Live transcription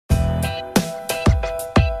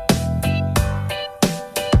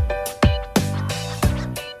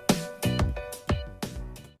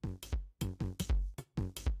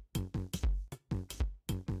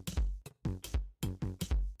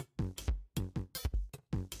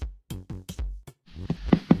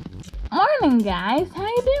Morning, guys. How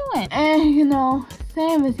you doing?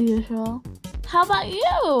 Same as usual. How about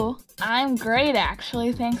you? I'm great,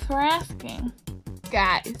 actually. Thanks for asking.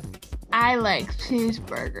 Guys, I like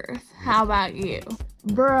cheeseburgers. How about you?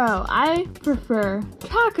 Bro, I prefer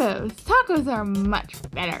tacos. Tacos are much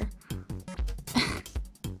better.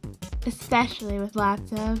 Especially with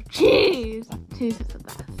lots of cheese. Cheese is the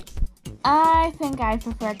best. I think I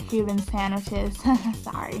prefer Cuban sandwiches.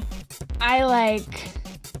 Sorry. I like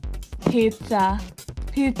pizza.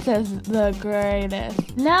 Pizza's the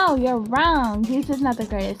greatest. No, you're wrong. Pizza's not the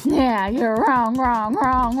greatest. Yeah, you're wrong.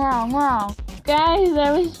 Guys,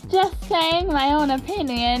 I was just saying my own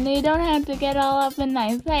opinion. You don't have to get all up in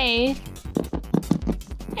my face.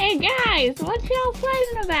 Hey guys, what y'all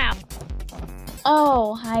fighting about?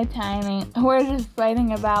 Oh, hi Tiny. We're just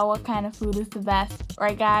fighting about what kind of food is the best,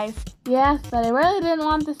 right guys? Yes, but I really didn't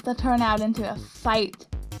want this to turn out into a fight.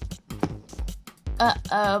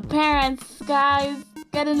 Uh-oh, parents, guys,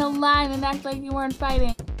 get in a line and act like you weren't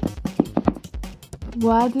fighting.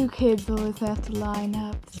 Why do kids always have to line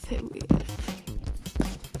up? It's so weird.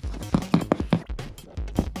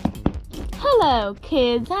 Hello,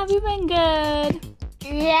 kids. Have you been good?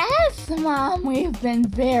 Yes, Mom. We've been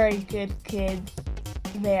very good kids.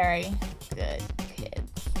 Very good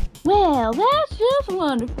kids. Well, that's just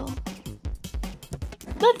wonderful.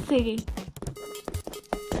 Let's see.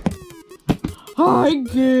 Hi,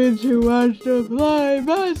 kids who wants to play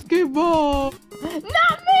basketball. Not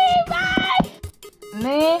me, bye!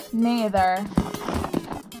 Me neither.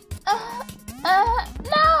 No!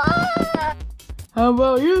 How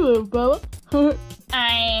about you, little fella?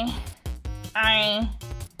 I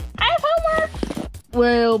have homework.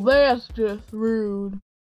 Well, that's just rude.